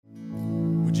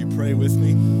Would you pray with me?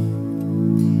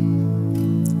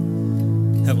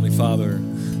 Heavenly Father,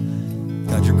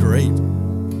 God, you're great.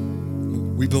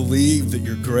 We believe that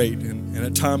you're great, and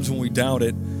at times when we doubt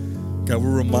it, God,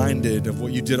 we're reminded of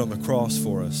what you did on the cross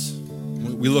for us.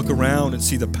 We look around and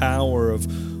see the power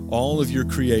of all of your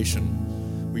creation.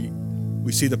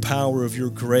 We see the power of your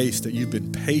grace, that you've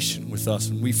been patient with us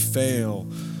and we fail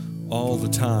all the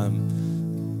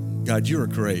time. God, you are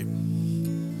great.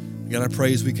 God, I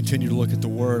pray as we continue to look at the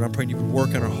Word, I'm praying you would work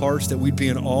in our hearts, that we'd be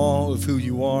in awe of who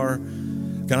you are.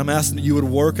 God, I'm asking that you would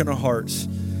work in our hearts,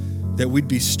 that we'd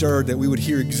be stirred, that we would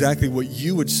hear exactly what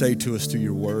you would say to us through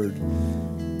your Word.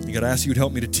 And God, I ask you would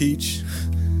help me to teach.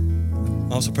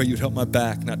 I also pray you'd help my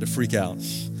back not to freak out.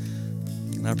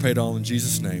 And I pray it all in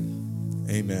Jesus' name.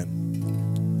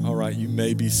 Amen. All right, you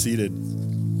may be seated.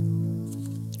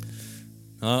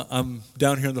 I'm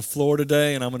down here on the floor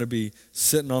today, and I'm going to be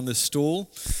sitting on this stool.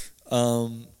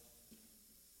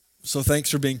 So thanks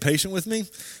for being patient with me.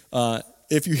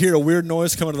 If you hear a weird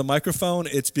noise coming to the microphone,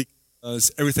 it's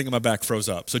because everything in my back froze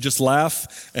up. So just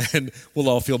laugh, and we'll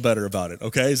all feel better about it,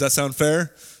 okay? Does that sound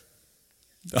fair?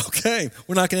 Okay,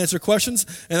 we're not going to answer questions,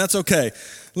 and that's okay.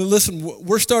 Listen,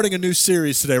 we're starting a new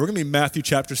series today. We're going to be Matthew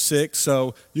chapter 6,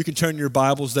 so you can turn your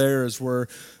Bibles there as we're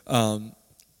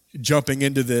jumping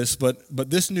into this. But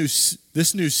this new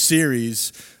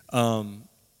series,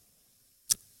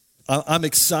 I'm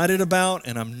excited about,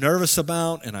 and I'm nervous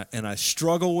about, and I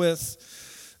struggle with.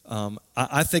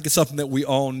 I think it's something that we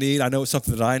all need. I know it's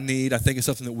something that I need. I think it's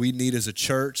something that we need as a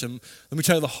church. And let me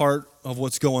tell you the heart of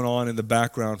what's going on in the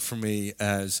background for me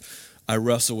as I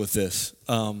wrestle with this.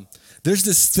 There's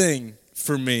this thing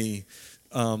for me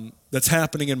that's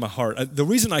happening in my heart. The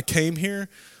reason I came here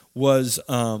was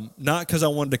not because I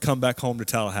wanted to come back home to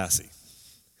Tallahassee.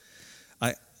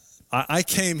 I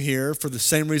came here for the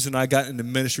same reason I got into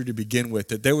ministry to begin with,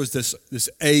 that there was this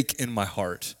ache in my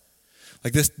heart.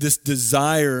 Like this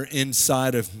desire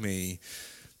inside of me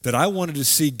that I wanted to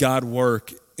see God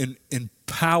work in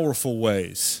powerful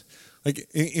ways. Like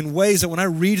in ways that when I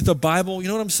read the Bible, you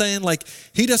know what I'm saying? Like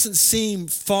he doesn't seem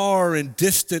far and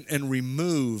distant and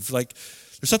removed. Like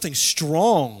there's something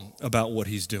strong about what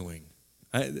he's doing.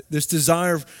 This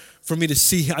desire for me to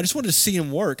see, I just wanted to see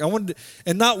him work. I wanted to,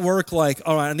 and not work like,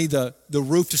 all right, I need the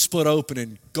roof to split open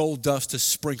and gold dust to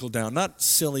sprinkle down. Not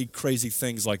silly, crazy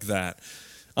things like that.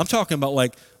 I'm talking about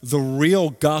like the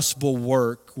real gospel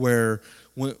work where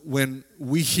when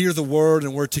we hear the word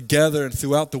and we're together and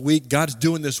throughout the week, God's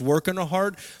doing this work in our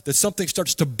heart, that something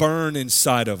starts to burn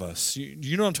inside of us.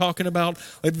 You know what I'm talking about?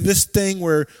 Like this thing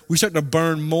where we start to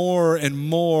burn more and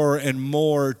more and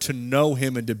more to know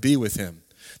him and to be with him.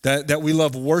 That we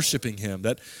love worshiping him.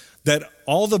 That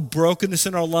all the brokenness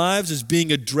in our lives is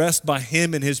being addressed by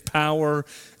him and his power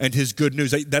and his good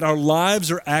news. That our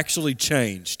lives are actually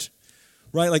changed.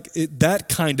 Right, like that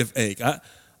kind of ache.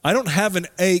 I don't have an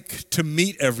ache to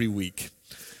meet every week.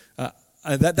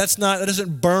 That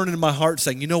doesn't burn in my heart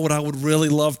saying, you know what I would really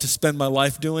love to spend my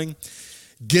life doing?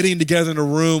 Getting together in a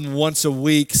room once a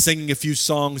week, singing a few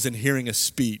songs and hearing a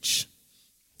speech.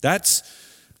 That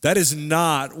is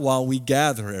not why we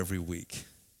gather every week.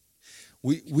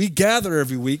 We gather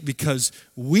every week because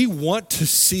we want to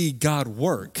see God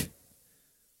work.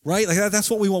 Right? Like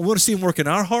that's what we want. We want to see him work in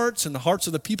our hearts, in the hearts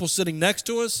of the people sitting next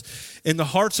to us, in the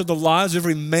hearts of the lives of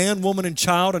every man, woman, and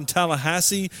child in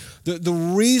Tallahassee. The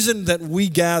reason that we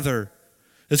gather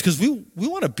is because we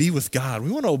want to be with God.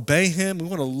 We want to obey him. We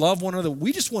want to love one another.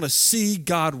 We just want to see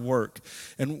God work.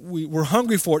 And we're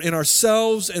hungry for it in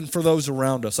ourselves and for those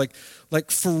around us.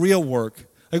 Like for real work.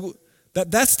 Like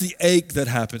that's the ache that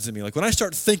happens in me. Like when I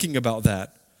start thinking about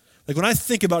that, like when I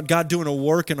think about God doing a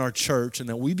work in our church and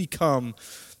that we become...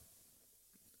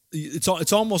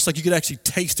 It's almost like you could actually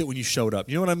taste it when you showed up.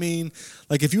 You know what I mean?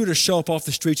 Like if you were to show up off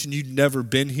the streets and you'd never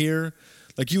been here,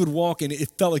 like you would walk and it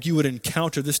felt like you would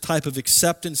encounter this type of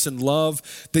acceptance and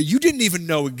love that you didn't even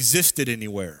know existed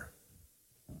anywhere.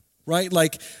 Right?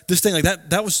 Like this thing, like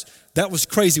that was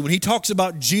crazy. When he talks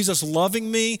about Jesus loving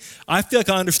me, I feel like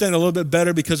I understand a little bit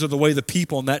better because of the way the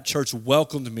people in that church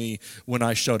welcomed me when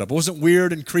I showed up. It wasn't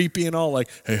weird and creepy and all like,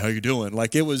 hey, how you doing?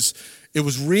 Like it was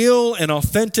real and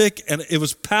authentic and it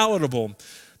was palatable.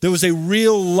 There was a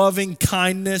real loving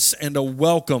kindness and a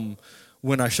welcome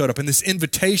when I showed up. And this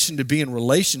invitation to be in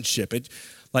relationship,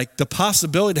 like the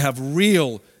possibility to have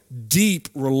real, deep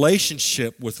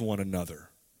relationship with one another.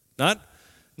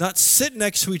 Not sit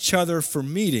next to each other for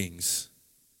meetings,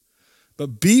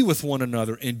 but be with one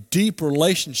another in deep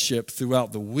relationship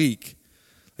throughout the week.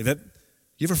 Like that,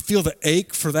 you ever feel the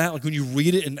ache for that? Like when you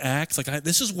read it in Acts, like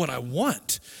this is what I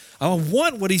want. I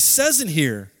want what he says in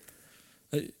here.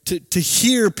 To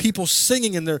hear people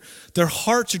singing and their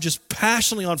hearts are just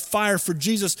passionately on fire for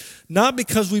Jesus, not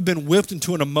because we've been whipped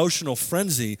into an emotional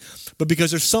frenzy, but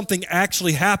because there's something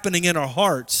actually happening in our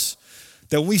hearts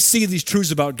that when we see these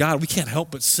truths about God, we can't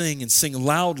help but sing and sing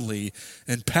loudly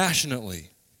and passionately.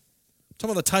 I'm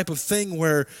talking about the type of thing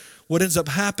where what ends up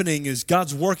happening is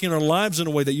God's working in our lives in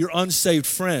a way that your unsaved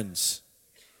friends,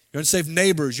 your unsaved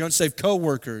neighbors, your unsaved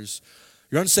coworkers,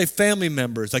 your unsaved family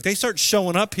members, like they start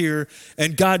showing up here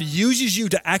and God uses you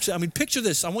to actually, picture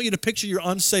this. I want you to picture your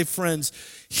unsaved friends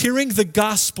hearing the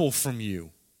gospel from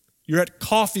you. You're at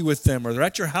coffee with them, or they're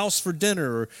at your house for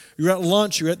dinner, or you're at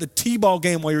lunch, you're at the t-ball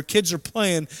game while your kids are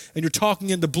playing, and you're talking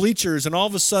in the bleachers, and all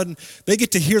of a sudden they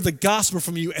get to hear the gospel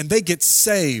from you and they get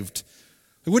saved.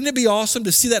 Wouldn't it be awesome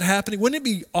to see that happening? Wouldn't it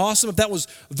be awesome if that was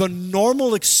the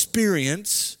normal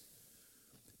experience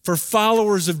for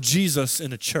followers of Jesus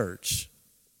in a church?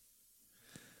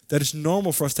 That it's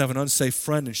normal for us to have an unsafe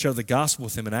friend and share the gospel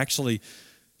with him and actually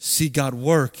see God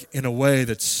work in a way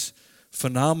that's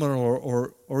phenomenal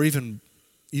or even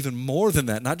more than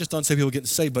that. Not just unsaved people getting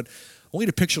saved, but I want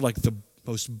you to picture like the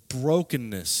most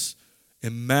brokenness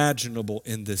imaginable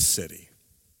in this city.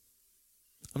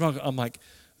 I'm like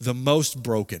the most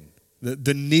broken,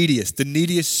 the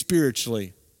neediest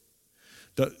spiritually.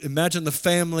 Imagine the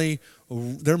family,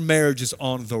 their marriage is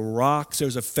on the rocks.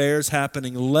 There's affairs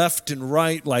happening left and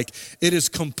right. Like it is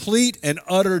complete and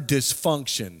utter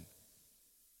dysfunction.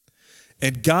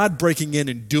 And God breaking in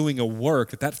and doing a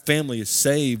work that family is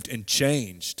saved and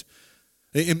changed.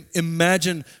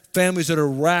 Imagine families that are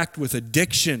racked with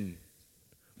addiction,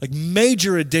 like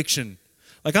major addiction.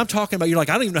 Like I'm talking about, you're like,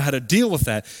 I don't even know how to deal with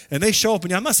that. And they show up,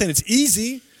 and I'm not saying it's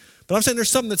easy, but I'm saying there's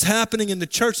something that's happening in the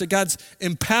church that God's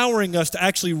empowering us to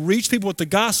actually reach people with the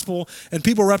gospel, and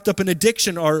people wrapped up in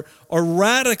addiction are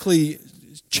radically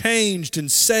changed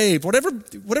and saved.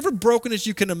 Whatever brokenness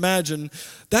you can imagine,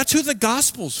 that's who the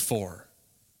gospel's for.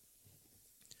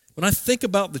 When I think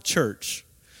about the church,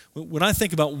 when I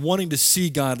think about wanting to see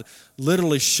God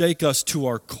literally shake us to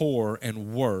our core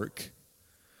and work,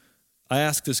 I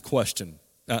ask this question,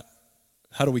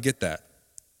 how do we get that?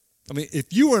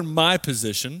 If you were in my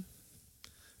position,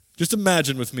 just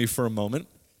imagine with me for a moment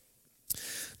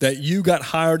that you got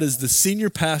hired as the senior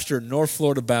pastor at North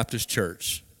Florida Baptist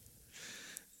Church,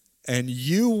 and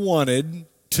you wanted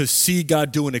to see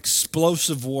God do an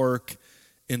explosive work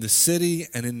in the city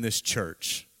and in this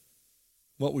church.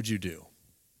 What would you do?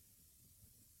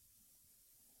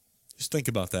 Just think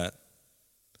about that.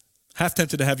 Half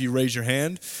tempted to have you raise your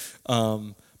hand,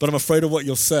 but I'm afraid of what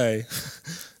you'll say.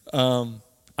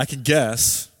 I can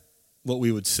guess what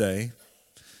we would say.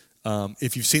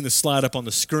 If you've seen the slide up on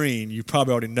the screen, you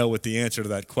probably already know what the answer to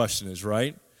that question is,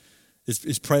 right?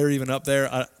 Is prayer even up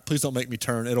there? Please don't make me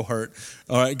turn. It'll hurt.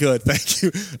 All right, good. Thank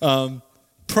you.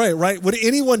 Pray, right? Would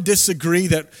anyone disagree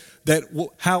that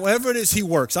however it is he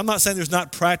works, I'm not saying there's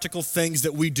not practical things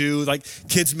that we do like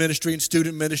kids ministry and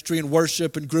student ministry and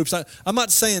worship and groups. I'm not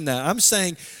saying that. I'm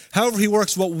saying however he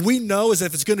works, what we know is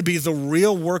if it's going to be the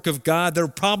real work of God, there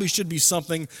probably should be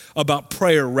something about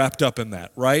prayer wrapped up in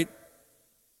that, right?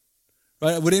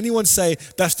 Right? Would anyone say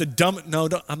that's the dumbest? No,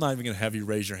 I'm not even going to have you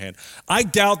raise your hand. I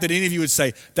doubt that any of you would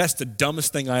say that's the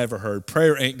dumbest thing I ever heard.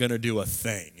 Prayer ain't going to do a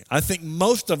thing. I think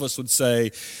most of us would say,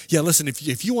 yeah, listen,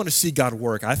 if you want to see God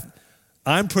work,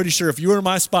 I'm pretty sure if you were in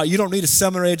my spot, you don't need a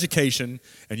seminary education,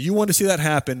 and you want to see that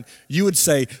happen, you would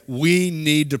say, we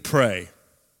need to pray,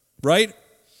 right?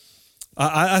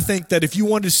 I think that if you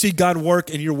wanted to see God work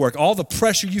in your work, all the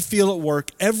pressure you feel at work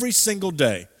every single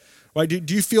day, right?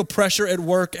 Do you feel pressure at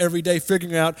work every day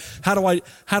figuring out how do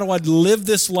I live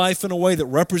this life in a way that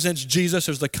represents Jesus?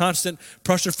 There's the constant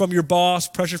pressure from your boss,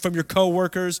 pressure from your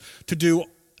coworkers to do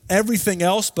everything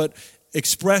else but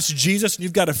express Jesus, and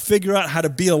you've got to figure out how to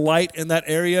be a light in that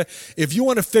area. If you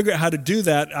want to figure out how to do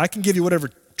that, I can give you whatever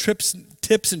tips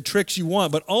and tricks you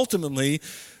want, but ultimately,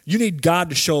 you need God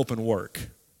to show up and work.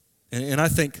 And I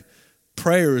think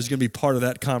prayer is going to be part of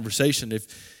that conversation.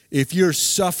 If you're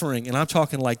suffering, and I'm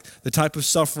talking like the type of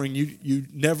suffering you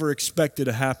never expected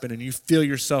to happen, and you feel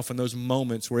yourself in those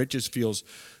moments where it just feels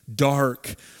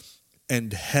dark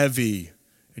and heavy,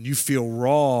 and you feel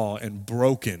raw and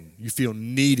broken, you feel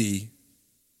needy.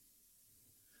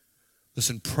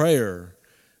 Listen, prayer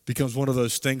becomes one of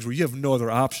those things where you have no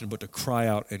other option but to cry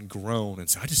out and groan and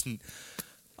say,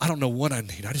 I don't know what I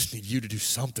need. I just need you to do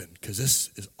something because this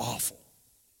is awful.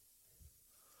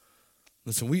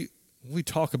 Listen, we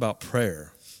talk about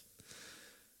prayer.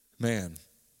 Man,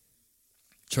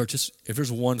 church, if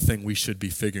there's one thing we should be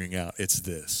figuring out, it's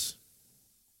this,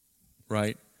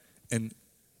 right? And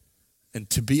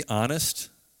to be honest,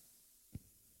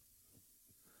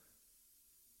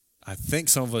 I think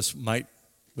some of us might,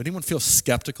 would anyone feel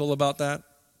skeptical about that?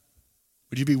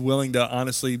 Would you be willing to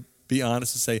honestly be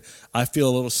honest and say, I feel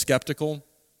a little skeptical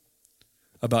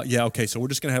about, so we're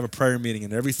just going to have a prayer meeting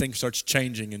and everything starts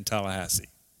changing in Tallahassee.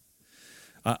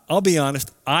 I'll be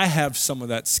honest, I have some of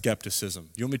that skepticism.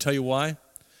 You want me to tell you why?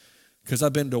 Because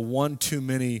I've been to one too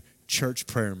many church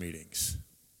prayer meetings.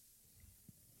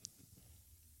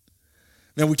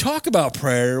 Now, we talk about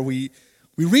prayer, we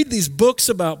read these books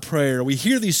about prayer, we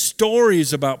hear these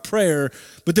stories about prayer,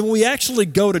 but then when we actually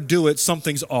go to do it,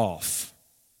 something's off.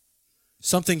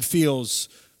 Something feels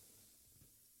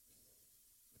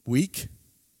weak,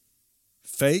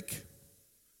 fake,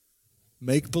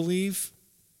 make-believe.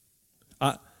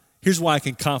 Here's why I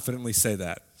can confidently say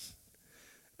that.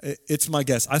 It's my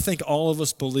guess. I think all of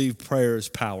us believe prayer is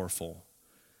powerful.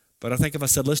 But I think if I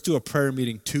said, let's do a prayer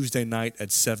meeting Tuesday night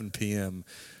at 7 p.m.,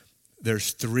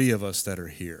 there's 3 of us that are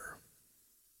here.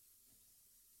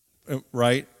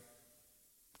 Right?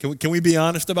 Can we be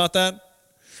honest about that?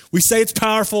 We say it's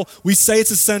powerful. We say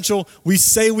it's essential. We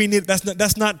say we need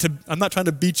it. I'm not trying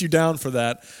to beat you down for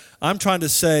that. I'm trying to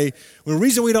say, the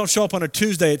reason we don't show up on a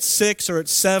Tuesday at 6 or at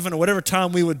 7 or whatever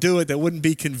time we would do it that wouldn't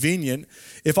be convenient,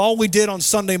 if all we did on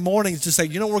Sunday morning is to say,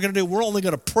 you know what we're going to do? We're only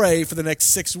going to pray for the next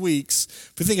 6 weeks.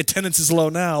 If you think attendance is low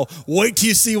now, wait till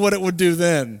you see what it would do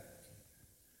then.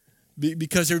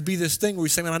 Because there would be this thing where we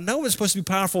say, man, I know it's supposed to be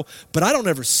powerful, but I don't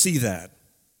ever see that.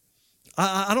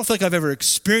 I don't think I've ever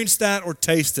experienced that or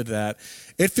tasted that.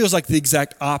 It feels like the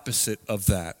exact opposite of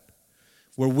that,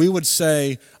 where we would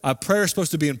say a prayer is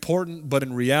supposed to be important, but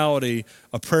in reality,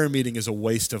 a prayer meeting is a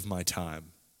waste of my time.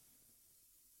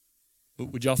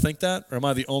 Would y'all think that? Or am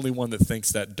I the only one that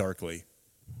thinks that darkly?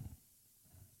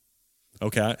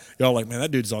 Okay, y'all are like, man,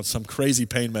 that dude's on some crazy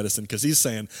pain medicine because he's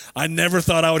saying, I never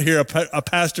thought I would hear a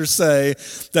pastor say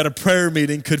that a prayer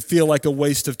meeting could feel like a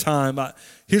waste of time.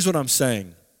 Here's what I'm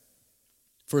saying.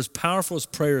 For as powerful as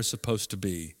prayer is supposed to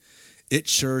be, it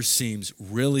sure seems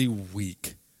really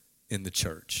weak in the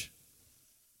church.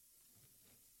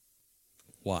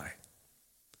 Why?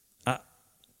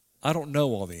 I don't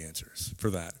know all the answers for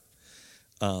that.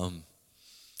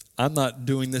 I'm not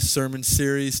doing this sermon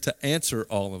series to answer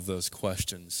all of those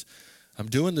questions. I'm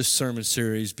doing this sermon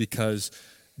series because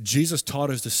Jesus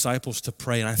taught his disciples to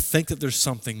pray, and I think that there's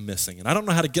something missing. And I don't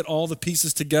know how to get all the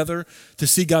pieces together to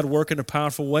see God work in a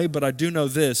powerful way, but I do know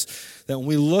this, that when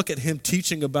we look at him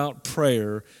teaching about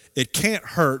prayer, it can't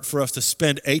hurt for us to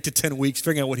spend 8 to 10 weeks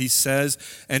figuring out what he says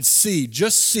and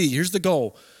just see, here's the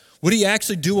goal. Would he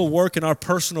actually do a work in our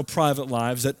personal, private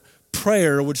lives that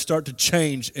prayer would start to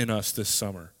change in us this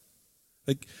summer?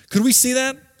 Like, could we see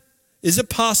that? Is it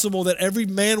possible that every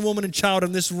man, woman, and child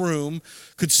in this room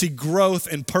could see growth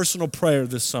in personal prayer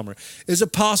this summer? Is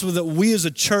it possible that we as a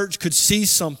church could see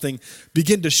something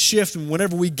begin to shift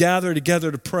whenever we gather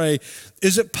together to pray?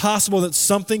 Is it possible that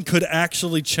something could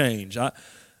actually change?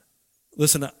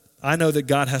 Listen, I know that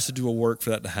God has to do a work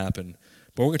for that to happen,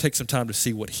 but we're going to take some time to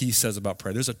see what he says about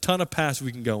prayer. There's a ton of passages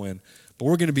we can go in, but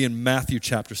we're going to be in Matthew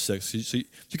chapter 6. So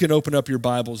you can open up your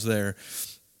Bibles there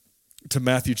to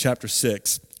Matthew chapter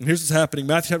 6. And here's what's happening.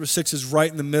 Matthew chapter 6 is right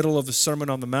in the middle of the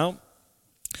Sermon on the Mount.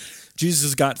 Jesus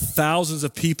has got thousands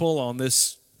of people on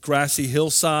this grassy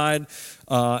hillside,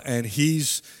 and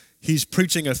he's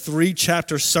preaching a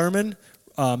 3-chapter sermon,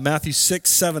 Matthew 6,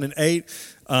 7, and 8.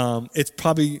 It's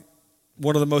probably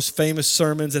one of the most famous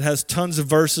sermons. It has tons of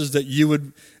verses that you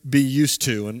would be used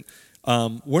to. And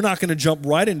we're not going to jump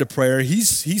right into prayer.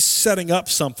 He's setting up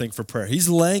something for prayer. He's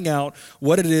laying out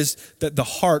what it is that the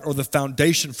heart or the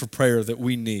foundation for prayer that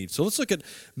we need. So let's look at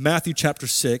Matthew chapter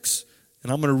 6,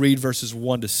 and I'm going to read verses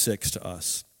 1 to 6 to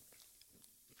us.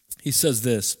 He says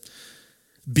this,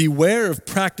 "Beware of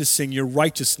practicing your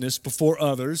righteousness before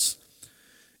others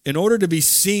in order to be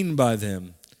seen by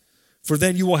them, for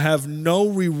then you will have no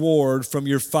reward from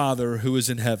your Father who is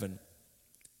in heaven.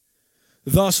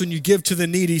 Thus, when you give to the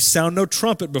needy, sound no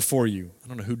trumpet before you." I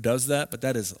don't know who does that, but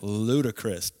that is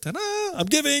ludicrous. Ta-da, I'm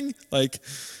giving.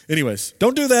 Anyways,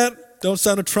 don't do that. Don't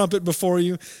sound a trumpet before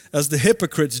you, as the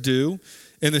hypocrites do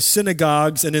in the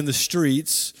synagogues and in the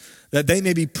streets, that they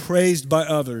may be praised by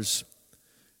others.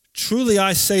 Truly,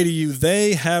 I say to you,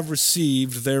 they have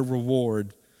received their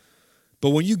reward. But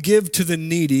when you give to the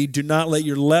needy, do not let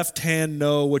your left hand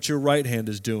know what your right hand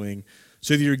is doing,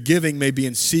 so that your giving may be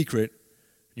in secret.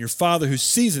 Your Father who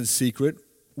sees in secret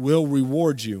will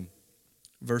reward you.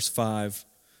 Verse 5,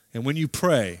 "And when you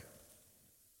pray,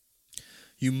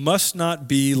 you must not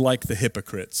be like the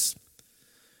hypocrites,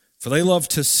 for they love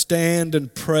to stand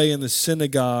and pray in the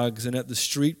synagogues and at the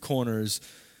street corners,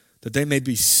 that they may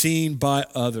be seen by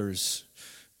others.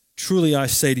 Truly I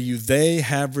say to you, they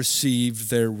have received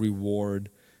their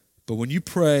reward. But when you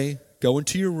pray, go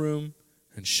into your room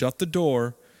and shut the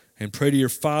door and pray to your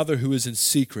Father who is in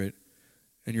secret,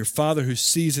 and your Father who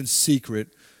sees in secret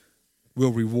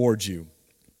will reward you.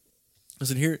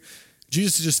 Listen here,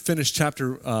 Jesus just finished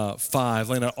chapter 5,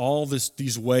 laying out all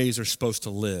these ways are supposed to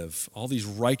live, all these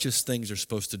righteous things they're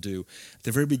supposed to do. At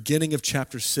the very beginning of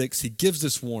chapter 6, he gives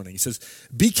this warning. He says,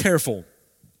 be careful,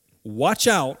 watch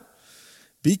out,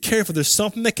 be careful. There's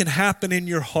something that can happen in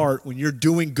your heart when you're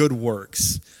doing good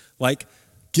works, like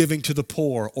giving to the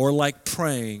poor, or like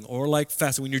praying, or like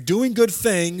fasting. When you're doing good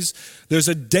things, there's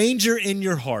a danger in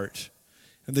your heart.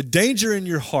 And the danger in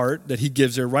your heart that he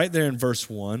gives there, right there in verse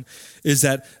 1, is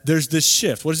that there's this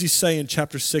shift. What does he say in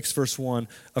chapter 6, verse 1?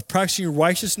 Of practicing your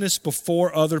righteousness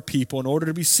before other people in order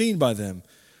to be seen by them.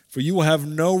 For you will have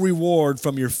no reward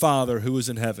from your Father who is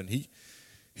in heaven.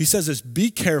 He says this,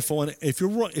 be careful. And if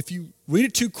you read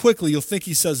it too quickly, you'll think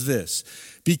he says this.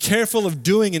 Be careful of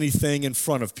doing anything in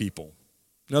front of people.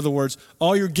 In other words,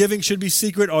 all your giving should be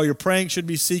secret. All your praying should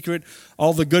be secret.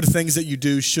 All the good things that you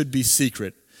do should be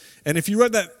secret. And if you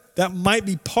read that might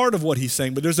be part of what he's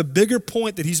saying, but there's a bigger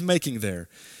point that he's making there.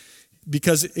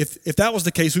 Because if that was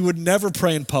the case, we would never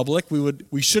pray in public.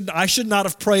 I should not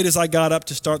have prayed as I got up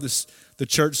to start the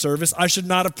church service. I should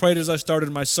not have prayed as I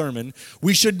started my sermon.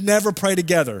 We should never pray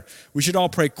together. We should all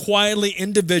pray quietly,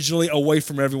 individually, away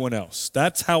from everyone else.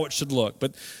 That's how it should look.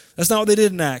 But that's not what they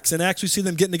did in Acts. In Acts, we see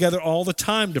them getting together all the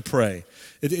time to pray.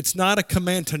 It's not a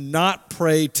command to not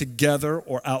pray together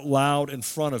or out loud in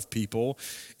front of people.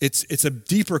 It's a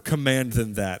deeper command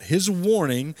than that. His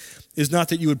warning is not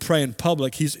that you would pray in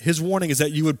public. His warning is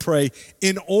that you would pray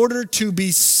in order to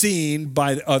be seen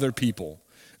by other people.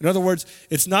 In other words,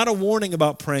 it's not a warning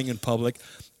about praying in public.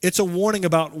 It's a warning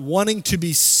about wanting to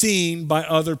be seen by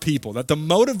other people. That the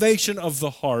motivation of the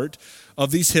heart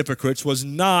of these hypocrites was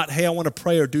not, hey, I want to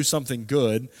pray or do something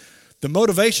good. The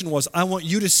motivation was, I want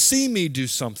you to see me do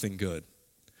something good.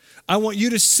 I want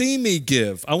you to see me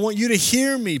give. I want you to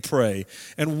hear me pray.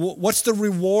 And what's the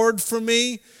reward for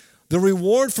me? The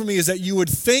reward for me is that you would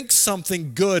think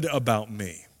something good about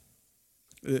me.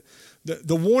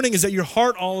 The warning is that your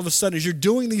heart all of a sudden, as you're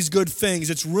doing these good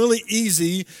things, it's really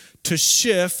easy to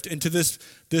shift into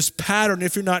this pattern,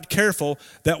 if you're not careful,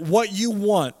 that what you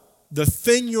want, the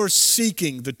thing you're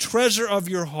seeking, the treasure of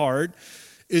your heart,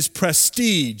 is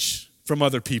prestige from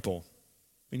other people.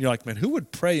 And you're like, man, who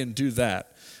would pray and do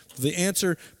that? The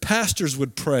answer, pastors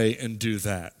would pray and do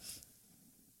that.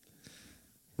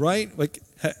 Right? Like,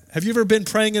 have you ever been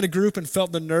praying in a group and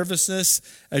felt the nervousness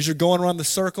as you're going around the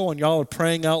circle and y'all are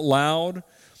praying out loud?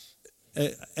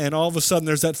 And all of a sudden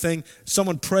there's that thing,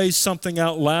 someone prays something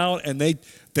out loud and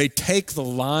they take the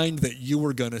line that you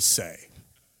were going to say.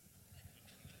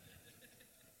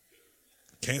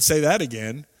 Can't say that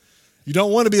again. You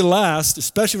don't want to be last,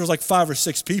 especially if there's like 5 or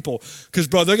 6 people, because,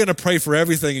 bro, they're going to pray for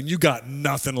everything and you got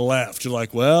nothing left. You're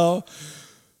like, well,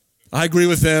 I agree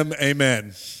with them.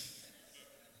 Amen.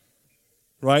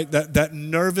 Right? That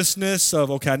nervousness of,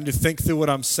 okay, I need to think through what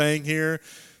I'm saying here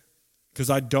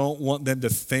because I don't want them to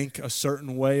think a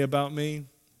certain way about me.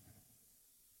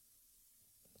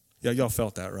 Yeah, y'all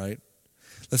felt that, right?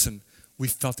 Listen, we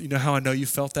felt, you know how I know you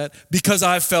felt that? Because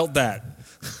I felt that.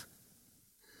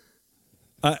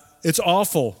 It's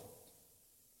awful.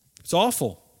 It's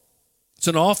awful. It's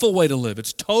an awful way to live.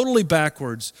 It's totally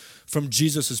backwards from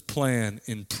Jesus' plan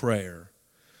in prayer.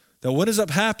 That what ends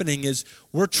up happening is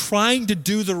we're trying to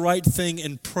do the right thing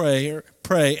and pray,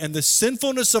 and the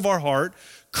sinfulness of our heart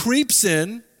creeps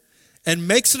in and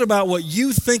makes it about what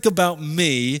you think about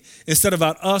me instead of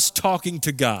about us talking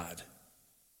to God.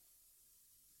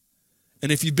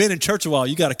 And if you've been in church a while,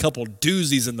 you got a couple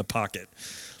doozies in the pocket.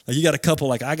 Like you got a couple,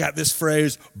 like, I got this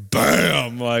phrase,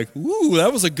 bam, like, ooh,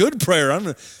 that was a good prayer. I'm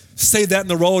going to say that in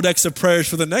the Rolodex of prayers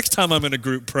for the next time I'm in a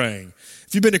group praying.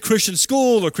 If you've been to Christian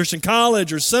school or Christian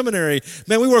college or seminary,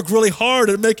 man, we work really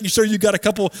hard at making sure you got a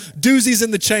couple doozies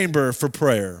in the chamber for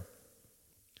prayer.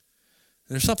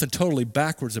 And there's something totally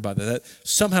backwards about that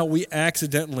somehow we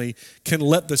accidentally can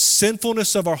let the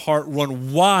sinfulness of our heart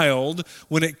run wild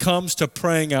when it comes to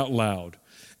praying out loud.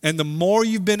 And the more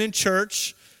you've been in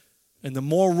church, and the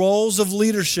more roles of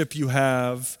leadership you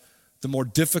have, the more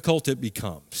difficult it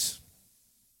becomes.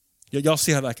 Y'all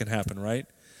see how that can happen, right?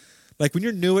 Like when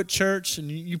you're new at church and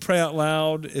you pray out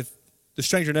loud, if the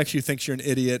stranger next to you thinks you're an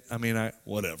idiot,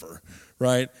 whatever,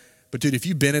 right? But dude, if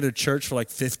you've been at a church for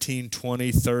like 15,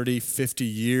 20, 30, 50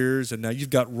 years, and now you've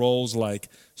got roles like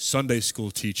Sunday school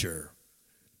teacher,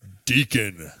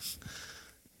 deacon,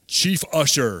 chief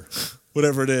usher,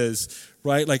 whatever it is,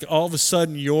 right? Like all of a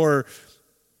sudden your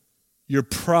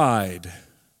pride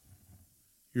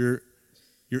your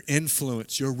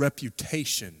influence, your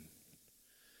reputation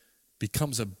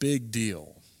becomes a big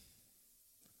deal.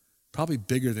 Probably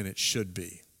bigger than it should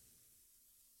be.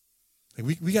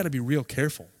 Like we got to be real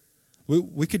careful.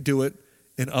 We could do it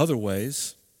in other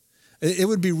ways. It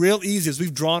would be real easy as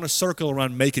we've drawn a circle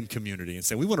around Macon community and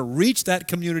say, we want to reach that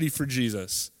community for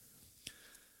Jesus.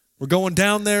 We're going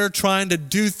down there trying to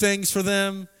do things for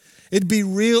them. It'd be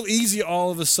real easy all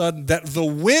of a sudden that the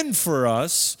win for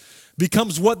us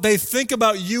becomes what they think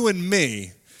about you and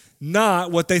me, not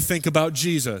what they think about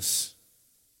Jesus.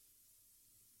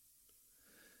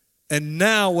 And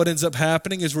now what ends up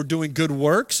happening is we're doing good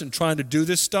works and trying to do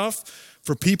this stuff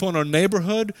for people in our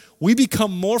neighborhood. We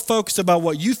become more focused about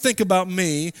what you think about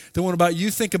me than what about you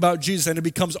think about Jesus, and it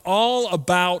becomes all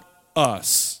about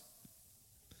us.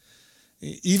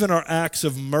 Even our acts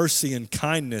of mercy and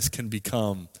kindness can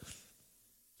become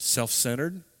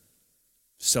self-centered,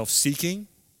 self-seeking.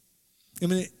 I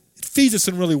mean, it feeds us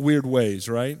in really weird ways,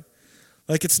 right?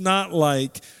 Like it's not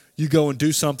like you go and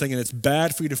do something and it's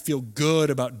bad for you to feel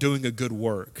good about doing a good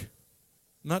work.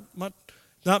 Not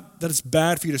that it's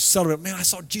bad for you to celebrate. Man, I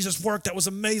saw Jesus work. That was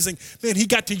amazing. Man, he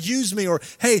got to use me. Or,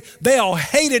 hey, they all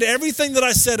hated everything that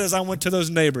I said as I went to those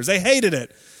neighbors. They hated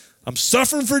it. I'm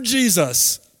suffering for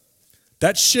Jesus.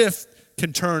 That shift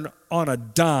can turn on a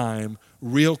dime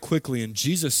real quickly. And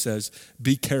Jesus says,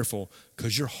 be careful,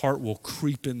 because your heart will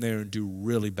creep in there and do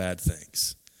really bad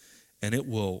things. And it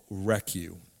will wreck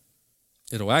you.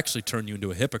 It'll actually turn you into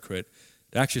a hypocrite.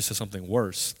 It actually says something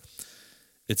worse.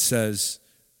 It says,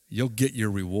 you'll get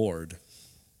your reward.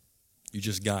 You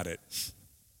just got it.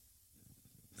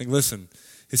 Like, listen,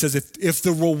 it says if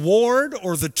the reward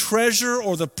or the treasure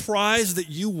or the prize that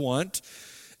you want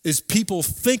is people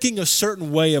thinking a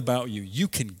certain way about you, you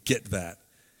can get that.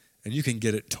 And you can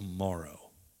get it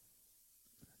tomorrow.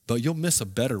 But you'll miss a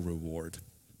better reward.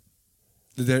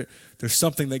 There's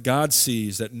something that God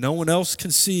sees that no one else can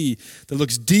see, that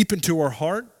looks deep into our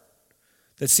heart,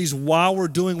 that sees why we're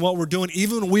doing what we're doing,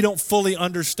 even when we don't fully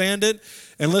understand it.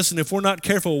 And listen, if we're not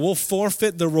careful, we'll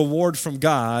forfeit the reward from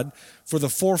God for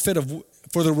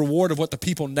the reward of what the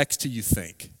people next to you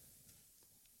think.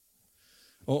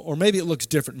 Or maybe it looks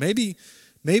different.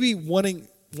 Maybe wanting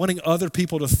other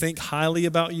people to think highly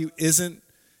about you isn't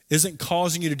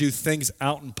causing you to do things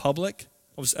out in public.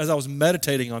 As I was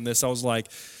meditating on this, I was like,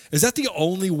 is that the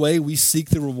only way we seek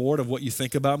the reward of what you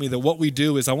think about me? That what we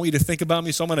do is I want you to think about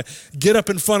me, so I'm going to get up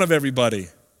in front of everybody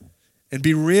and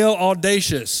be real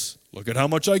audacious. Look at how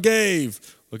much I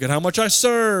gave. Look at how much I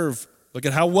serve. Look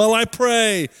at how well I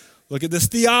pray. Look at this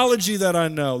theology that I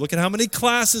know. Look at how many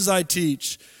classes I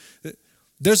teach.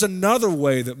 There's another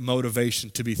way that motivation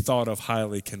to be thought of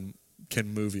highly can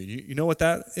move you. You know what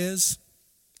that is?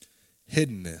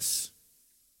 Hiddenness.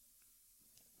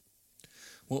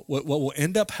 What will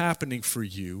end up happening for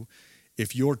you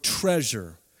if your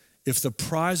treasure, if the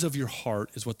prize of your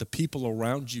heart is what the people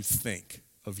around you think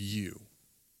of you,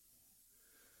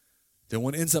 then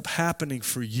what ends up happening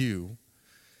for you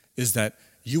is that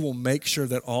you will make sure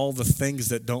that all the things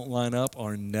that don't line up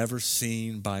are never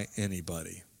seen by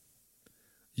anybody.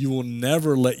 You will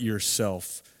never let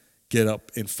yourself get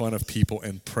up in front of people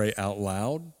and pray out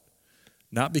loud,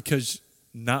 not because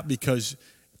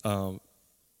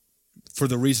for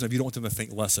the reason of you don't want them to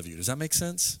think less of you. Does that make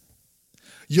sense?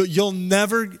 You'll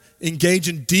never engage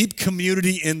in deep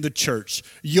community in the church.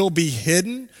 You'll be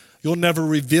hidden. You'll never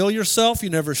reveal yourself. You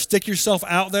never stick yourself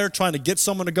out there trying to get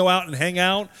someone to go out and hang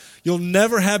out. You'll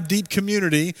never have deep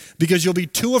community because you'll be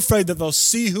too afraid that they'll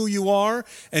see who you are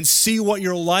and see what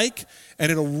you're like, and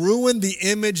it'll ruin the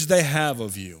image they have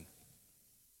of you.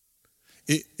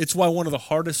 It's why one of the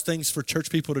hardest things for church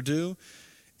people to do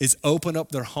is open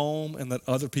up their home and let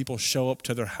other people show up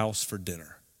to their house for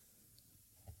dinner.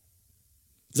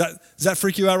 Does that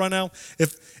freak you out right now?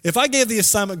 If I gave the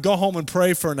assignment, go home and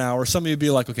pray for an hour, some of you would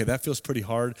be like, okay, that feels pretty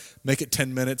hard. Make it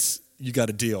 10 minutes, you got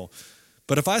a deal.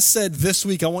 But if I said this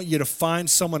week, I want you to find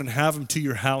someone and have them to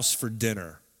your house for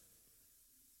dinner,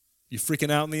 you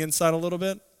freaking out on the inside a little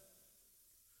bit?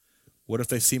 What if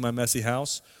they see my messy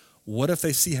house? What if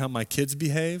they see how my kids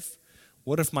behave?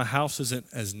 What if my house isn't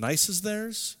as nice as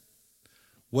theirs?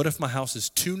 What if my house is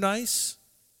too nice?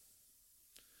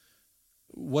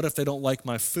 What if they don't like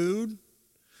my food?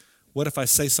 What if I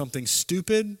say something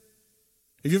stupid?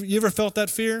 Have you ever felt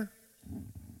that fear?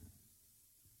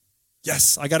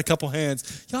 Yes, I got a couple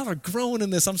hands. Y'all are growing in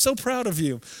this. I'm so proud of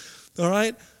you. All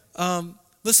right?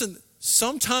 Listen,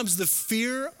 sometimes the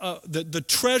fear, the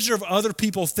treasure of other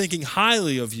people thinking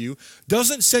highly of you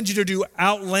doesn't send you to do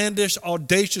outlandish,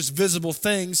 audacious, visible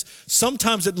things.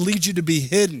 Sometimes it leads you to be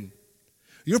hidden.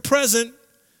 You're present,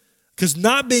 Because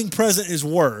not being present is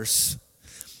worse,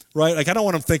 right? Like, I don't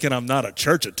want them thinking I'm not a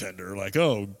church attender. Like,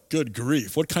 oh, good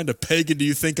grief. What kind of pagan do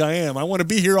you think I am? I want to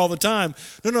be here all the time.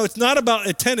 No, it's not about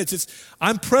attendance. It's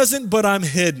I'm present, but I'm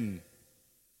hidden.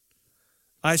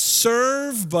 I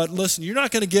serve, but listen, you're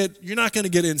not going to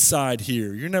get inside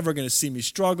here. You're never going to see me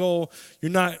struggle.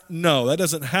 No, that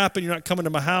doesn't happen. You're not coming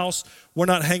to my house. We're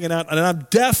not hanging out. And I'm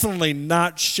definitely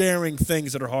not sharing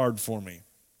things that are hard for me.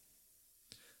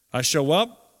 I show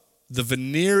up, the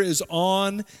veneer is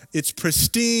on, it's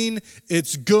pristine,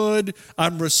 it's good,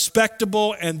 I'm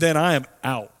respectable, and then I am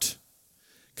out.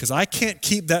 Because I can't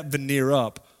keep that veneer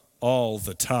up all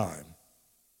the time.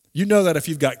 You know that if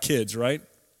you've got kids, right?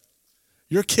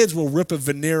 Your kids will rip a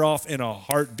veneer off in a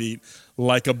heartbeat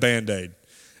like a Band-Aid.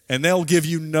 And they'll give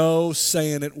you no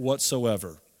say in it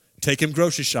whatsoever. Take them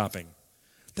grocery shopping.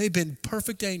 They've been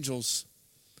perfect angels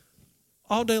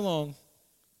all day long.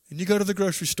 And you go to the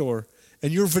grocery store,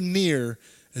 and your veneer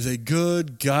is a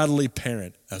good, godly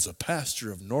parent as a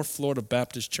pastor of North Florida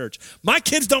Baptist Church. My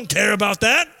kids don't care about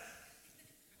that.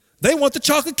 They want the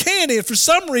chocolate candy. And for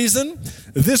some reason,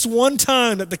 this one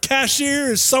time that the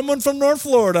cashier is someone from North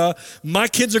Florida, my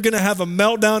kids are going to have a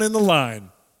meltdown in the line.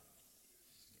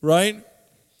 Right?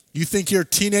 You think your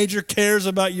teenager cares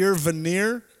about your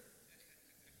veneer?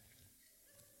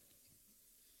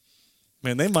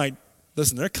 Man, they might,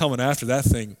 listen, they're coming after that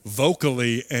thing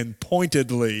vocally and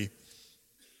pointedly.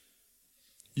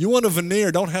 You want a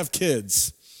veneer, don't have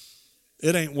kids.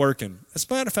 It ain't working. As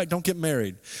a matter of fact, don't get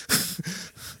married.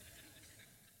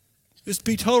 Just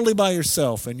be totally by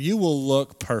yourself and you will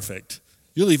look perfect.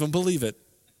 You'll even believe it.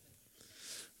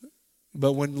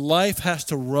 But when life has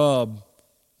to rub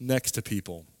next to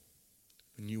people,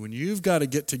 when you've got to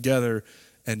get together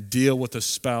and deal with a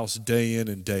spouse day in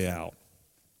and day out,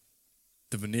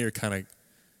 the veneer kind of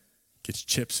gets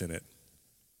chips in it.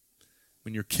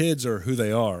 When your kids are who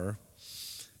they are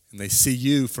and they see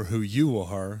you for who you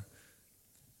are,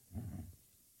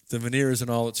 the veneer isn't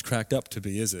all it's cracked up to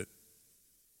be, is it?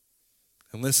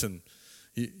 And listen,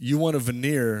 you want a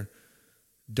veneer,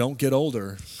 don't get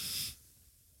older,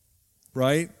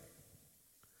 right?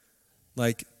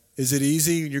 Like, is it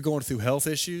easy when you're going through health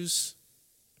issues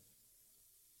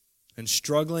and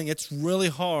struggling? It's really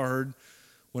hard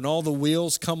when all the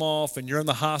wheels come off and you're in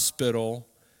the hospital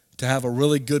to have a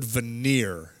really good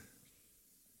veneer.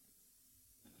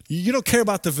 You don't care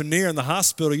about the veneer in the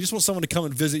hospital. You just want someone to come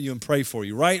and visit you and pray for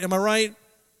you, right? Am I right?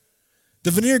 The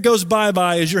veneer goes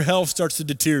bye-bye as your health starts to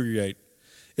deteriorate.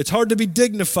 It's hard to be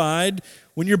dignified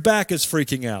when your back is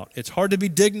freaking out. It's hard to be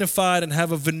dignified and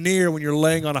have a veneer when you're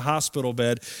laying on a hospital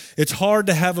bed. It's hard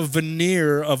to have a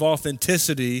veneer of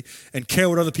authenticity and care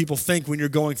what other people think when you're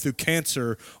going through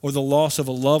cancer or the loss of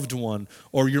a loved one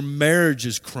or your marriage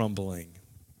is crumbling.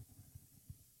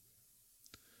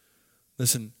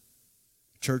 Listen,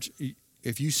 church,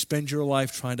 if you spend your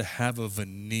life trying to have a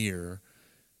veneer,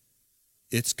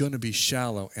 it's going to be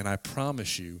shallow, and I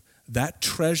promise you, that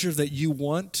treasure that you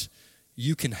want,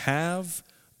 you can have,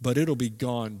 but it'll be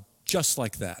gone just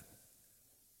like that.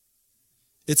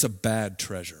 It's a bad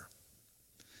treasure.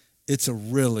 It's a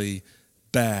really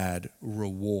bad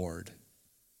reward.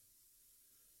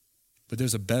 But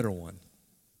there's a better one.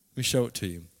 Let me show it to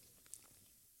you.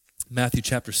 Matthew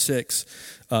chapter 6,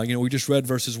 we just read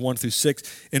verses 1 through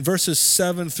 6. In verses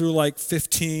 7 through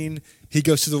 15, he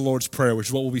goes through the Lord's Prayer, which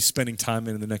is what we'll be spending time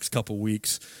in the next couple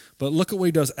weeks. But look at what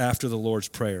he does after the Lord's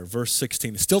Prayer. Verse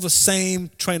 16, it's still the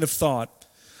same train of thought.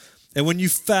 And when you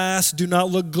fast, do not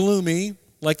look gloomy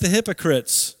like the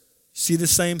hypocrites. See the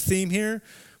same theme here?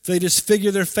 They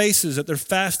disfigure their faces that their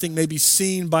fasting may be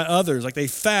seen by others. Like they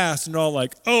fast and they're all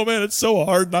like, oh man, it's so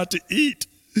hard not to eat.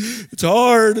 It's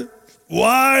hard.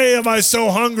 Why am I so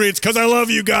hungry? It's because I love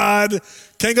you, God.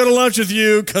 Can't go to lunch with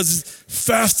you because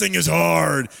fasting is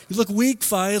hard. You look weak,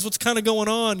 Fias. What's kind of going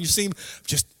on? You seem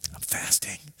I'm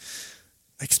fasting.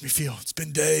 Makes me feel, it's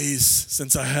been days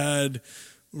since I had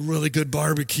really good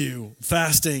barbecue.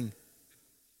 Fasting.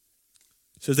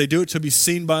 It says they do it to be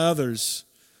seen by others.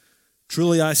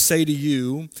 Truly I say to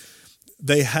you,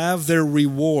 they have their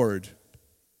reward.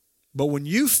 But when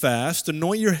you fast,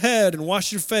 anoint your head and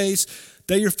wash your face,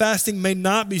 that your fasting may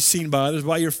not be seen by others,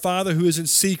 by your Father who is in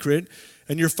secret,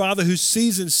 and your Father who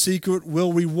sees in secret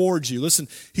will reward you. Listen,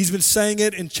 he's been saying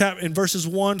it in verses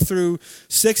 1 through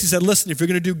 6. He said, listen, if you're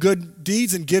going to do good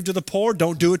deeds and give to the poor,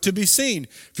 don't do it to be seen.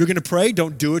 If you're going to pray,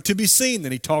 don't do it to be seen.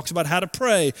 Then he talks about how to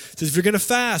pray. He says, if you're going to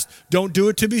fast, don't do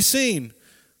it to be seen.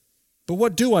 But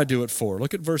what do I do it for?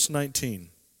 Look at verse 19.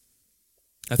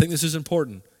 I think this is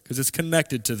important because it's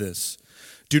connected to this.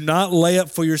 Do not lay up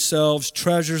for yourselves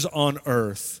treasures on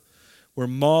earth where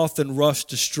moth and rust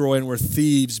destroy and where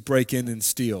thieves break in and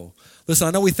steal. Listen,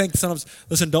 I know we think sometimes,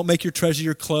 listen, don't make your treasure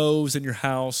your clothes and your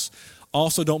house.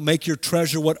 Also, don't make your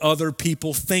treasure what other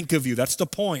people think of you. That's the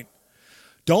point.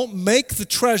 Don't make the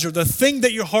treasure, the thing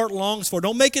that your heart longs for,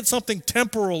 don't make it something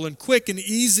temporal and quick and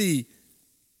easy.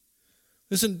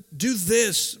 Listen, do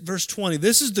this, verse 20.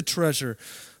 This is the treasure.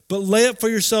 But lay up for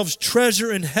yourselves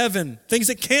treasure in heaven, things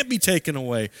that can't be taken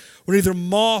away, where neither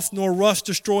moth nor rust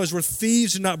destroys, where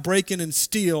thieves do not break in and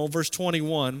steal. Verse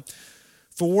 21.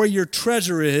 For where your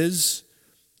treasure is,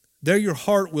 there your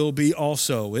heart will be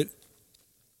also.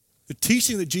 The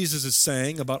teaching that Jesus is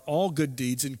saying about all good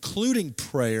deeds, including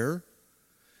prayer,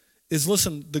 is,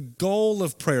 listen, the goal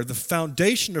of prayer, the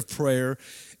foundation of prayer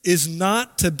is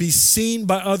not to be seen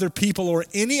by other people or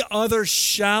any other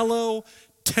shallow,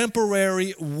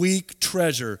 temporary, weak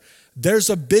treasure. There's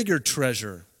a bigger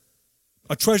treasure,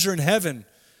 a treasure in heaven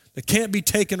that can't be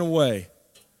taken away.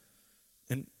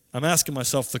 And I'm asking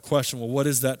myself the question, well, what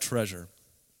is that treasure?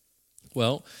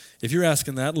 Well, if you're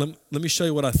asking that, let me show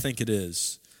you what I think it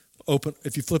is.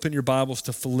 If you flip in your Bibles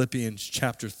to Philippians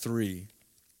chapter 3.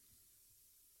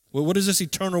 Well, what is this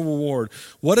eternal reward?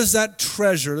 What is that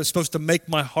treasure that's supposed to make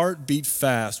my heart beat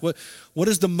fast? What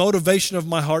is the motivation of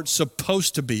my heart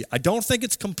supposed to be? I don't think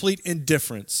it's complete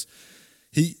indifference.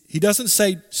 He doesn't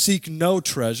say seek no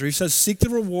treasure. He says seek the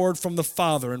reward from the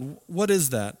Father. And what is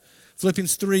that?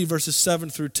 Philippians 3, verses 7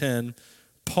 through 10,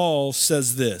 Paul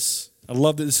says this. I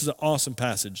love that. This is an awesome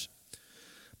passage.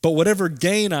 But whatever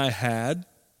gain I had,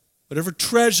 whatever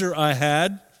treasure I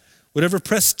had, whatever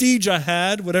prestige I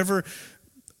had, whatever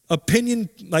opinion,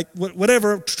 like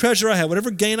whatever treasure I had, whatever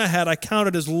gain I had, I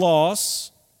counted as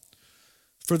loss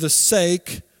for the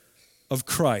sake of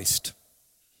Christ.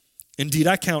 Indeed,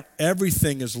 I count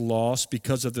everything as loss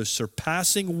because of the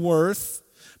surpassing worth,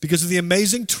 because of the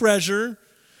amazing treasure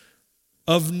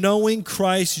of knowing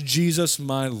Christ Jesus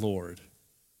my Lord.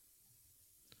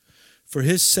 For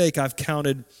his sake, I've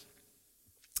counted,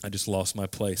 I just lost my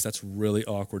place. That's really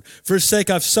awkward. For his sake,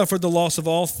 I've suffered the loss of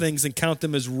all things and count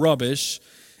them as rubbish,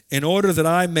 in order that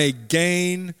I may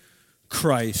gain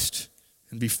Christ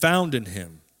and be found in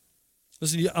him.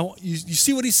 Listen, you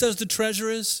see what he says the treasure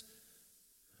is?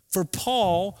 For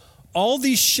Paul, all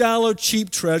these shallow, cheap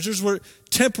treasures were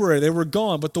temporary. They were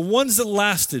gone. But the ones that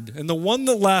lasted, and the one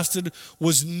that lasted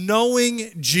was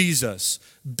knowing Jesus,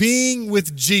 being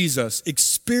with Jesus,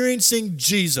 experiencing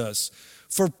Jesus.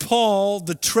 For Paul,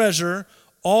 the treasure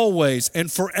always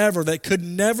and forever that could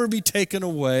never be taken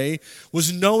away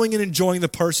was knowing and enjoying the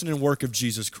person and work of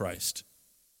Jesus Christ.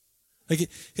 Like,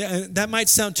 yeah, that might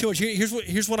sound too much.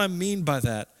 Here's what I mean by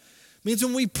that. It means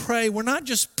when we pray, we're not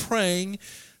just praying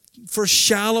for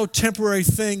shallow, temporary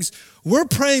things. We're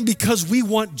praying because we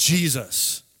want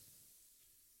Jesus.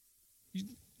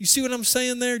 You see what I'm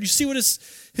saying there? Do you see what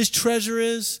his treasure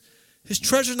is? His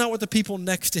treasure is not what the people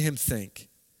next to him think.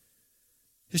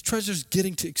 His treasure is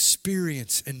getting to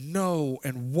experience and know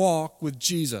and walk with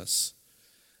Jesus.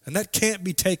 And that can't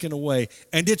be taken away.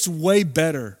 And it's way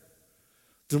better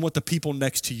than what the people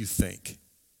next to you think.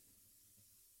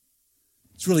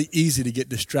 It's really easy to get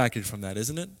distracted from that,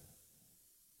 isn't it?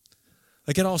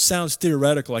 Like, it all sounds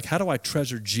theoretical. Like, how do I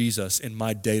treasure Jesus in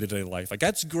my day-to-day life? Like,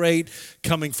 that's great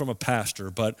coming from a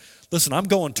pastor. But listen, I'm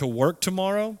going to work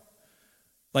tomorrow.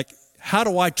 Like, how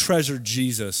do I treasure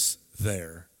Jesus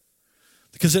there?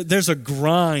 Because there's a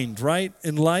grind, right,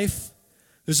 in life.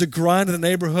 There's a grind in the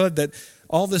neighborhood that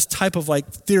all this type of like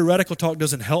theoretical talk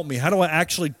doesn't help me. How do I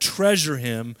actually treasure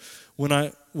him when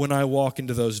I walk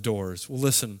into those doors? Well,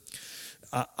 listen,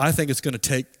 I think it's going to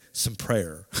take some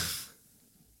prayer.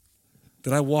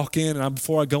 That I walk in and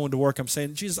before I go into work, I'm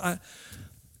saying, Jesus, I'm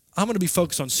going to be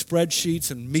focused on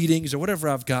spreadsheets and meetings or whatever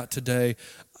I've got today.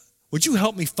 Would you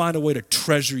help me find a way to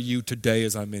treasure you today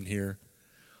as I'm in here?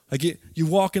 Like you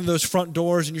walk into those front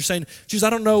doors and you're saying, Jesus, I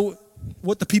don't know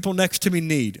what the people next to me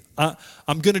need.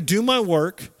 I'm going to do my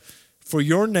work for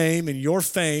your name and your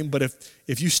fame, but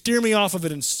if you steer me off of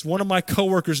it and one of my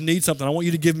coworkers needs something, I want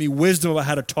you to give me wisdom about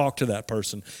how to talk to that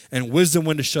person and wisdom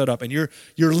when to shut up. And you're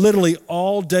literally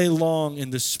all day long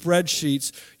in the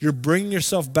spreadsheets, you're bringing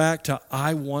yourself back to,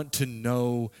 I want to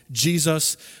know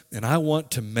Jesus and I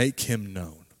want to make him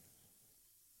known.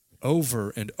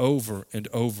 Over and over and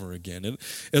over again.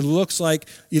 It looks like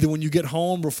either when you get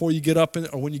home, before you get up,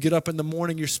 or when you get up in the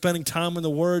morning, you're spending time in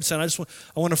the Word, saying,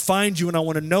 I want to find you and I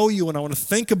want to know you and I want to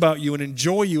think about you and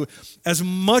enjoy you as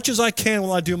much as I can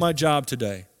while I do my job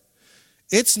today.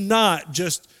 It's not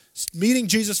just meeting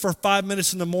Jesus for 5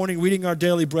 minutes in the morning, reading our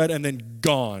daily bread, and then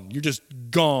gone. You're just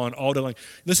gone all day long.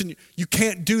 Listen, you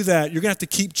can't do that. You're going to have to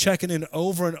keep checking in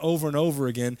over and over and over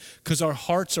again because our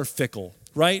hearts are fickle,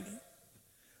 right?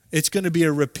 It's going to be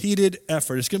a repeated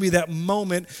effort. It's going to be that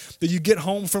moment that you get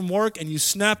home from work and you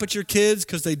snap at your kids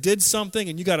because they did something,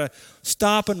 and you got to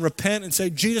stop and repent and say,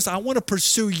 Jesus, I want to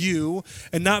pursue you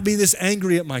and not be this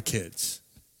angry at my kids.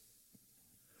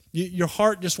 Your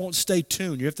heart just won't stay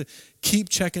tuned. You have to keep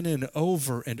checking in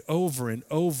over and over and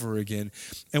over again.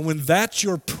 And when that's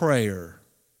your prayer,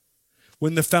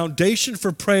 when the foundation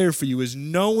for prayer for you is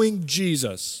knowing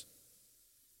Jesus,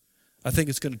 I think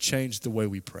it's going to change the way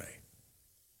we pray.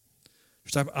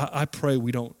 I pray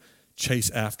we don't chase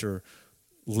after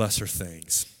lesser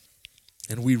things.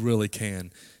 And we really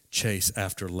can chase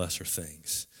after lesser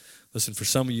things. Listen, for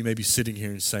some of you may be sitting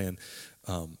here and saying,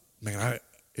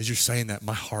 as you're saying that,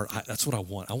 my heart, that's what I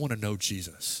want. I want to know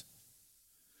Jesus.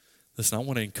 Listen, I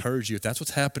want to encourage you. If that's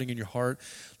what's happening in your heart,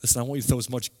 listen, I want you to throw as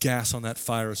much gas on that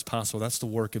fire as possible. That's the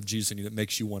work of Jesus in you that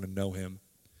makes you want to know him.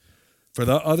 For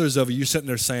the others of you, you're sitting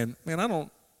there saying, the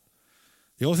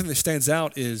only thing that stands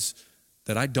out is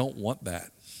that I don't want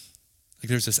that. Like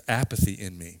there's this apathy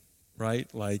in me, right?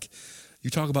 Like you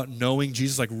talk about knowing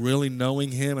Jesus, like really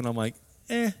knowing him, and I'm like,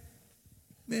 guess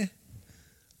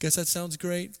that sounds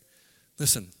great.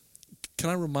 Listen,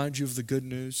 can I remind you of the good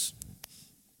news?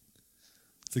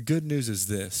 The good news is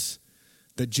this,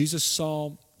 that Jesus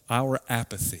saw our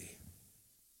apathy,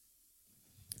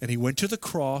 and he went to the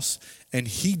cross, and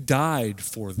he died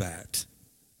for that.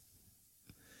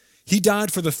 He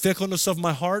died for the fickleness of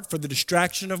my heart, for the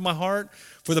distraction of my heart,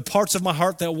 for the parts of my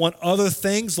heart that want other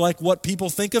things like what people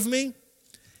think of me.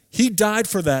 He died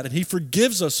for that, and he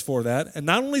forgives us for that. And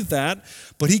not only that,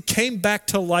 but he came back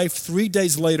to life 3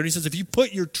 days later. And he says, if you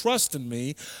put your trust in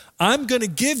me, I'm going to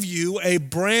give you a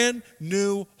brand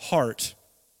new heart.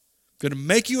 I'm going to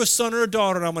make you a son or a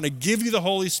daughter, and I'm going to give you the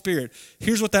Holy Spirit.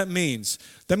 Here's what that means.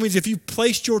 That means if you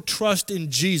placed your trust in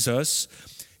Jesus,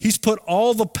 he's put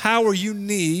all the power you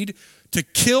need to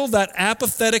kill that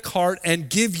apathetic heart and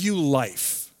give you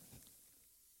life.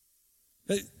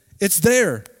 It's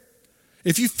there.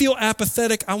 If you feel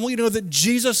apathetic, I want you to know that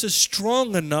Jesus is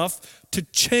strong enough to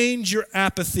change your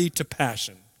apathy to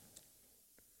passion.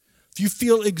 If you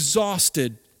feel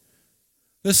exhausted,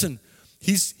 listen,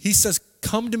 he says,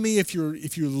 come to me if you're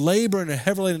laboring and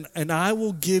heavy laden, and I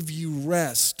will give you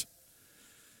rest.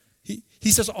 He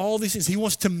says all these things. He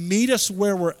wants to meet us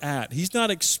where we're at. He's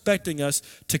not expecting us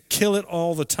to kill it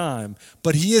all the time,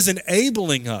 but he is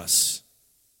enabling us.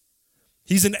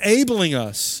 He's enabling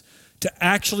us to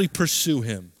actually pursue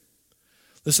him.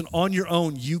 Listen, on your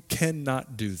own, you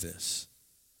cannot do this.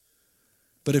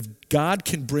 But if God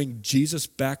can bring Jesus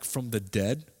back from the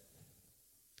dead,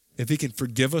 if he can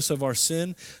forgive us of our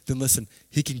sin, then listen,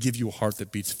 he can give you a heart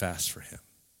that beats fast for him.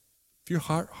 If your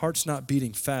heart's not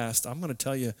beating fast, I'm going to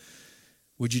tell you,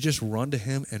 would you just run to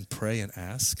him and pray and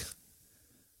ask?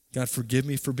 God, forgive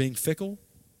me for being fickle,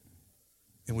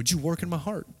 and would you work in my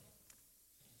heart?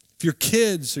 If your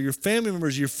kids or your family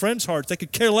members, your friends' hearts, they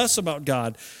could care less about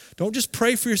God, don't just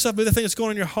pray for yourself. Maybe the thing that's going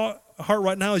on in your heart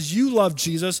right now is you love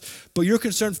Jesus, but your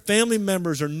concerned family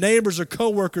members or neighbors or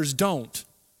coworkers don't.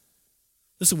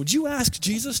 Listen, would you ask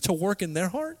Jesus to work in their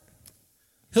heart?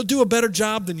 He'll do a better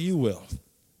job than you will.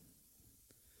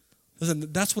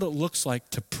 Listen, that's what it looks like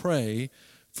to pray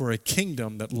for a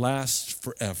kingdom that lasts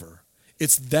forever.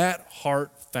 It's that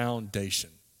heart foundation.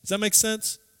 Does that make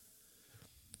sense?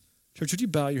 Church, would you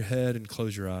bow your head and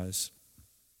close your eyes?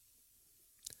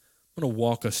 I'm going to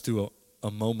walk us through a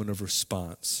moment of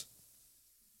response.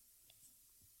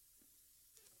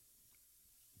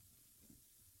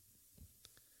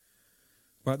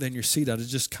 Right there in your seat, I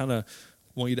just kind of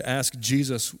want you to ask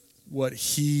Jesus what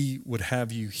he would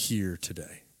have you hear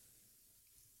today.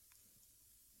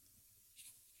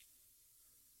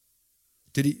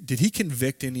 Did he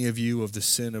convict any of you of the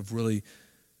sin of really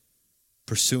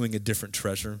pursuing a different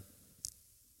treasure?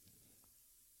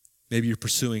 Maybe you're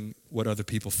pursuing what other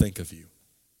people think of you.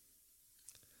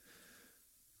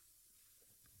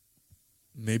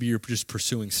 Maybe you're just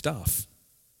pursuing stuff.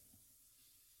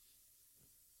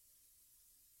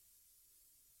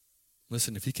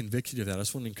 Listen, if he convicted you of that, I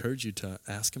just want to encourage you to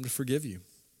ask him to forgive you.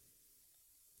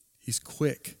 He's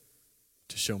quick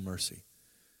to show mercy.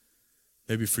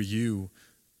 Maybe for you,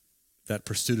 that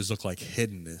pursuit has looked like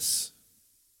hiddenness.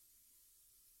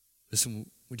 Listen,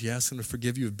 would you ask him to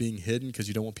forgive you of being hidden because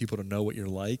you don't want people to know what you're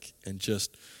like and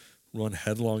just run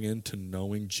headlong into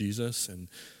knowing Jesus and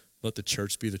let the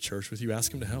church be the church with you?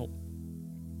 Ask him to help.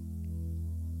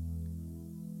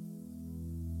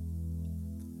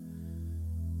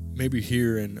 Maybe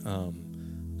here in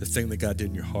the thing that God did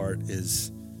in your heart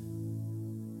is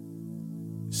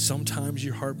sometimes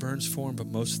your heart burns for him, but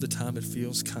most of the time it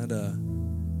feels kind of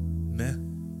meh.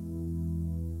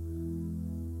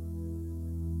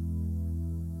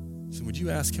 would you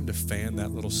ask him to fan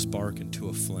that little spark into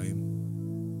a flame?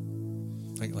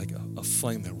 Like a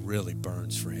flame that really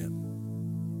burns for him.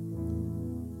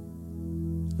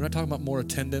 We're not talking about more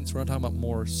attendance. We're not talking about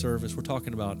more service. We're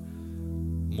talking about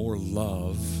more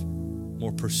love,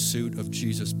 more pursuit of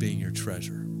Jesus being your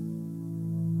treasure.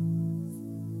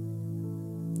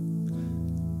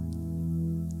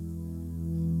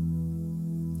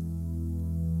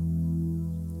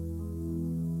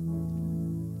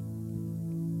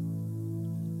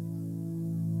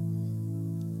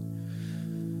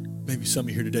 Maybe some of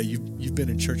you here today, you've been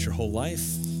in church your whole life.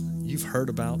 You've heard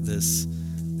about this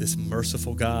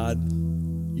merciful God.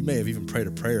 You may have even prayed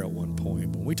a prayer at one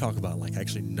point. But when we talk about like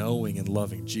actually knowing and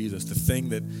loving Jesus, the thing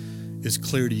that is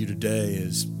clear to you today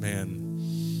is,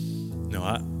 man, no,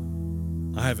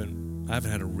 I haven't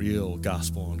had a real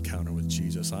gospel encounter with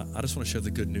Jesus. I just want to share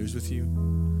the good news with you.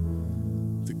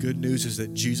 The good news is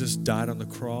that Jesus died on the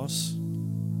cross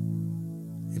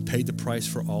and paid the price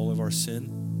for all of our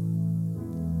sin.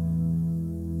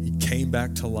 He came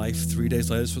back to life 3 days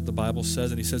later. That's what the Bible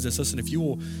says. And he says this, listen, if you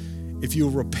will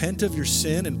repent of your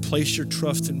sin and place your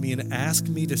trust in me and ask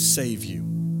me to save you,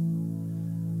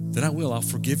 then I will. I'll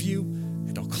forgive you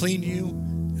and I'll clean you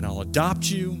and I'll adopt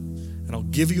you and I'll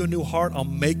give you a new heart. I'll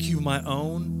make you my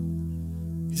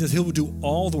own. He says he will do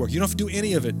all the work. You don't have to do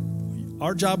any of it.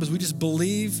 Our job is we just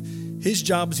believe. His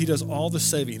job is he does all the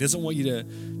saving. He doesn't want you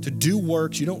to do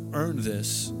works. You don't earn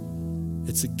this.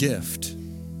 It's a gift.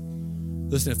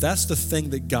 Listen, if that's the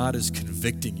thing that God is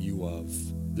convicting you of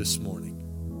this morning,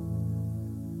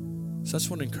 so I just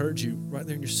want to encourage you right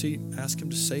there in your seat, ask him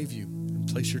to save you and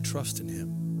place your trust in him.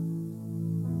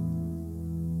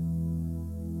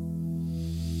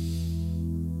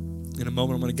 In a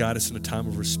moment, I'm going to guide us in a time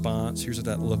of response. Here's what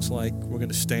that looks like. We're going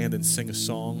to stand and sing a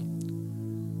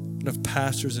song. We have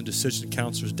pastors and decision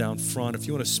counselors down front. If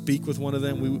you want to speak with one of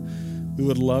them, we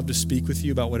would love to speak with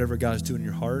you about whatever God's doing in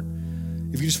your heart.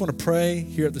 If you just want to pray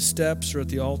here at the steps or at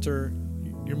the altar,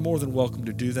 you're more than welcome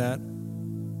to do that.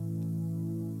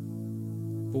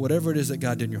 But whatever it is that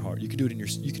God did in your heart, you can do it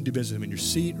you can do business with him in your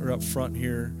seat or up front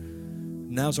here.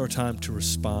 Now's our time to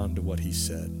respond to what he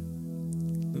said.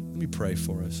 Let me pray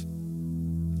for us.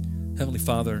 Heavenly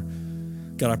Father,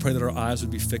 God, I pray that our eyes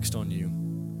would be fixed on you.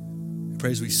 I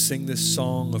pray as we sing this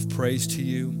song of praise to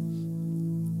you,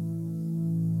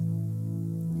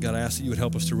 God, I ask that you would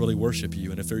help us to really worship you.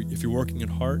 And if you're working in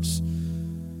hearts,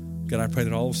 God, I pray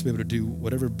that all of us will be able to do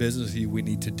whatever business we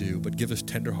need to do, but give us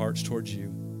tender hearts towards you.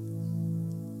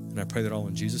 And I pray that all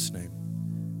in Jesus' name.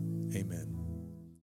 Amen.